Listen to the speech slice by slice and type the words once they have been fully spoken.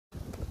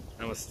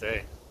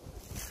Namaste.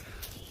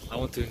 I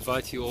want to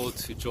invite you all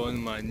to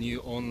join my new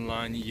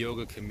online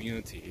yoga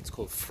community. It's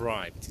called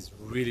Thrive. It is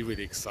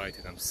really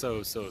exciting. I'm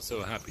so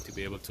happy to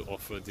be able to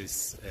offer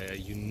this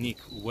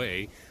unique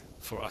way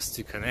for us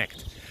to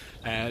connect.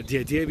 The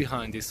idea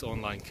behind this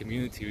online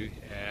community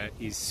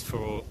is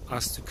for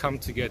us to come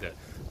together,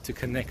 to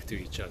connect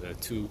to each other,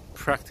 to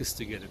practice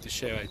together, to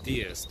share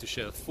ideas, to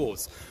share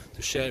thoughts,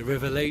 to share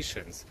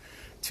revelations,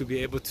 to be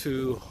able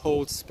to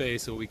hold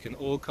space so we can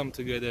all come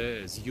together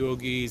as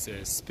yogis,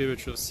 as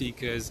spiritual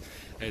seekers,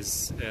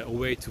 as a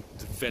way to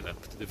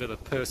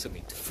develop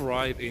personally, to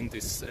thrive in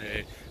this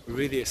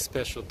really a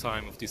special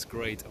time of this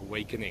great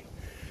awakening.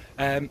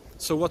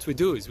 So what we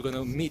do is we're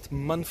going to meet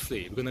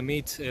monthly. We're going to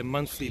meet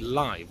monthly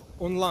live,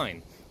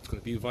 online. It's going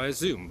to be via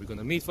Zoom. We're going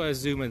to meet via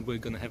Zoom and we're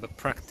going to have a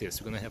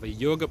practice. We're going to have a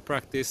yoga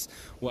practice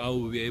where I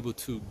will be able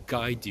to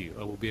guide you.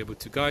 I will be able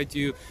to guide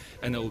you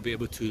and I will be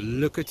able to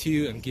look at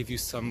you and give you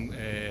some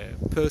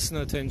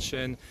personal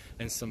attention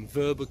and some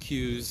verbal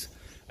cues.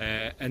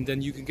 And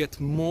then you can get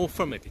more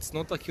from it. It's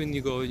not like when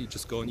you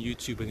just go on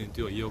YouTube and you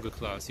do a yoga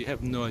class. You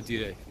have no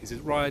idea, is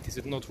it right, is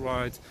it not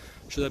right,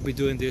 should I be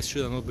doing this,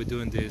 should I not be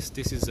doing this.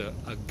 This is a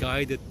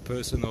guided,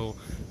 personal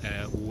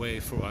way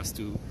for us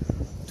to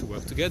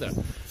work together.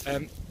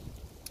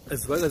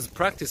 As well as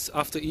practice,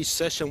 after each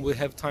session we'll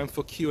have time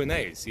for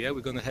Q&As. Yeah, we're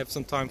going to have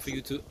some time for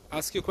you to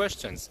ask your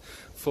questions,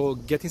 for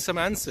getting some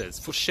answers,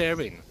 for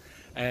sharing.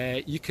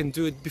 You can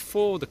do it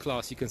before the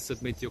class, you can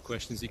submit your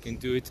questions, you can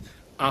do it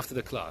after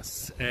the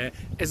class.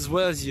 As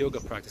well as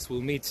yoga practice,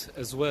 we'll meet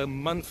as well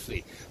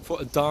monthly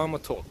for a dharma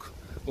talk,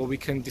 where we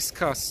can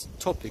discuss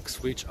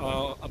topics which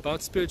are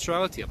about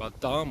spirituality, about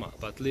dharma,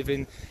 about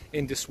living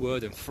in this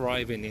world and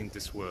thriving in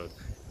this world.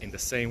 In the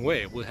same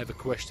way, we'll have a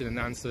question and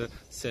answer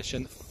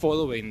session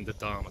following the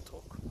dharma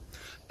talk.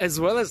 As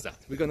well as that,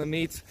 we're going to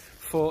meet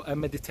for a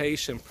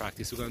meditation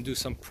practice. We're going to do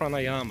some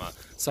pranayama,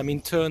 some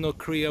internal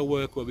kriya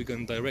work where we're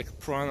going to direct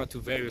prana to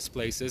various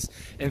places,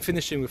 and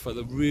finishing with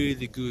a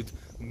really good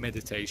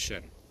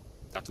meditation.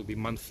 That will be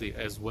monthly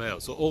as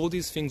well. So all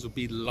these things will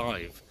be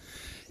live.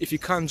 If you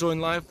can't join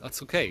live,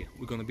 that's okay.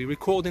 We're going to be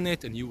recording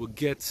it and you will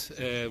get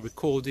a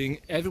recording.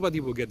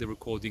 Everybody will get the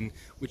recording,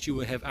 which you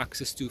will have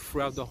access to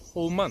throughout the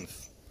whole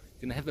month.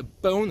 You're going to have a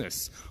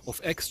bonus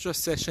of extra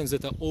sessions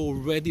that are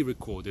already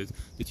recorded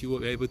that you will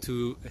be able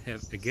to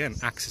have, again,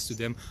 access to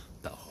them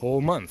the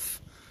whole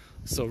month.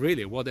 So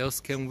really, what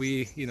else can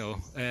we,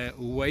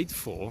 wait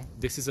for?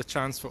 This is a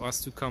chance for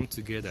us to come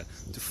together,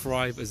 to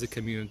thrive as a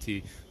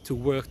community, to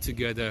work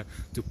together,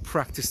 to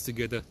practice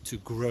together, to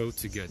grow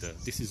together.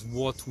 This is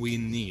what we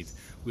need.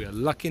 We are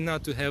lucky now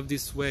to have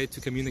this way to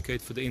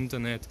communicate for the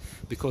internet,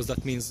 because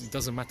that means it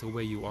doesn't matter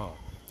where you are.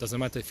 Doesn't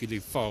matter if you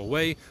live far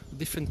away,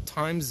 different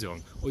time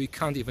zone, or you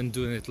can't even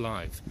do it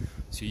live.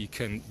 So you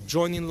can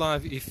join in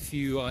live if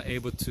you are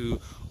able to,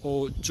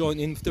 or join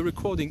in the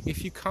recording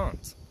if you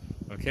can't.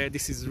 Okay,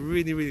 this is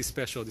really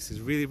special. This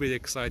is really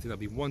exciting. I've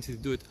been wanting to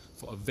do it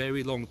for a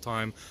very long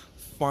time.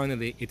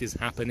 Finally, it is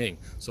happening.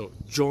 So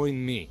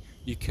join me.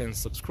 You can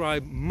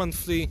subscribe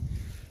monthly.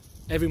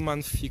 Every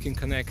month you can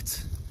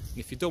connect. And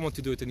if you don't want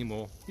to do it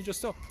anymore, you just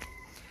stop.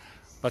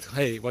 But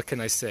hey, what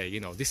can I say?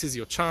 This is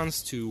your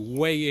chance to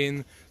weigh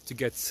in, to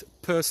get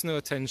personal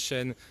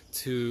attention,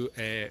 to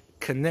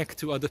connect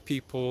to other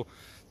people,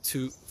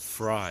 to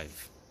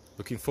thrive.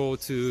 Looking forward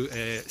to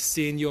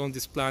seeing you on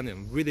this plan.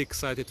 I'm really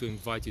excited to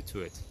invite you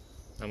to it.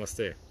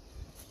 Namaste.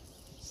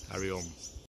 Hari Om.